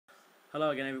Hello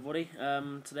again, everybody.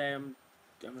 Today I'm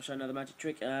going to show another magic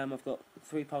trick. I've got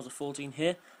 3 piles of 14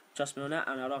 here. Trust me on that,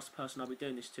 and I'd ask the person I'll be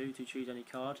doing this to choose any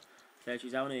card. They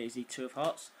choose that one. It is the 2 of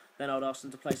hearts. Then I would ask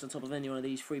them to place on top of any one of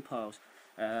these 3 piles,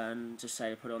 and just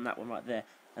say put it on that one right there.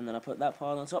 And then I put that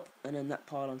pile on top, and then that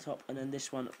pile on top, and then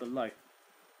this one below.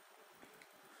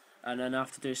 And then I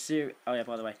have to do a series. Oh yeah,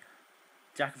 by the way,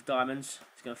 Jack of Diamonds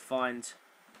is going to find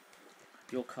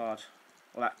your card.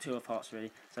 Well, that 2 of hearts really.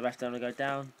 So left down, we go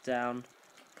down, down,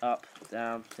 up,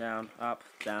 down, down, up,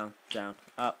 down, down,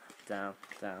 up, down,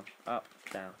 down, up,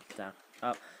 down, down,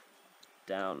 up,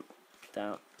 down,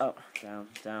 down, up, down,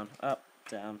 down, up,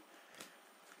 down,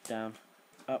 down,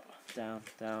 up, down,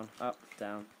 down, up,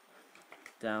 down,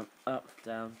 down, up,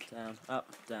 down, down, up,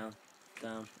 down,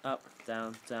 down, up,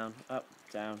 down, down, up,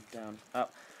 down, down,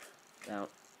 up, down,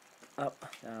 up,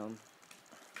 down,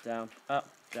 down, up,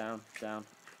 down, down,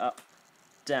 up,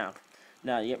 down.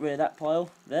 Now you get rid of that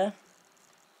pile there.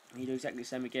 You do exactly the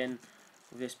same again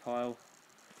with this pile,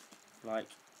 like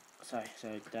so.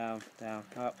 So down, down,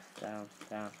 up, down,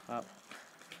 down, up,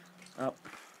 up.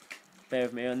 Bear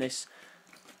with me on this.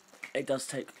 It does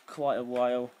take quite a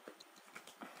while.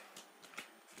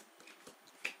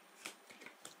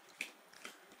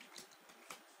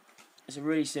 It's a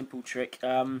really simple trick.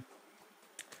 I'm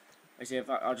just going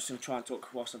to try and talk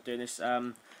whilst I'm doing this.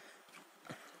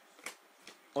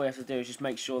 All you have to do is just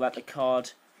make sure that the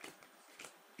card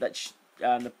that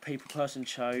the person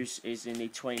chose is in the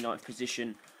 29th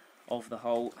position of the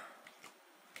whole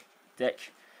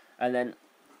deck, and then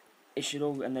it should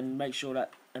all, and then make sure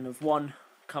that, and if one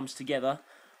comes together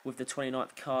with the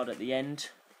 29th card at the end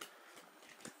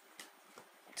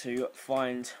to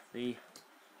find the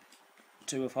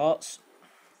 2 of hearts.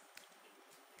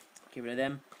 Get rid of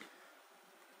them.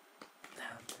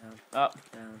 Down, down,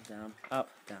 up, down, down, up,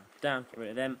 down, down. Get rid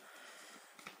of them.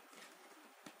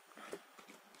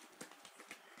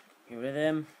 Get rid of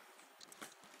them.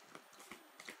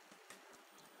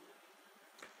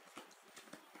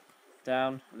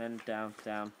 Down, and then down,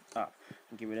 down, up.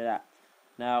 And get rid of that.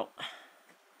 Now,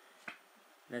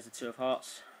 there's a 2 of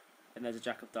hearts, and there's a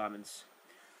Jack of Diamonds.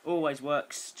 Always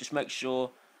works. Just make sure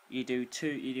you do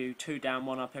two down,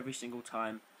 1 up every single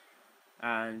time,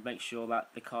 and make sure that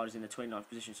the card is in the 29th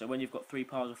position. So when you've got 3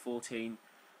 piles of 14,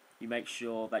 you make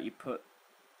sure that you put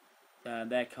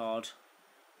their card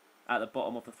at the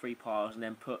bottom of the 3 piles, and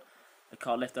then put the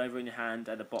card left over in your hand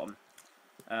at the bottom.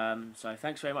 So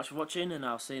thanks very much for watching, and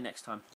I'll see you next time.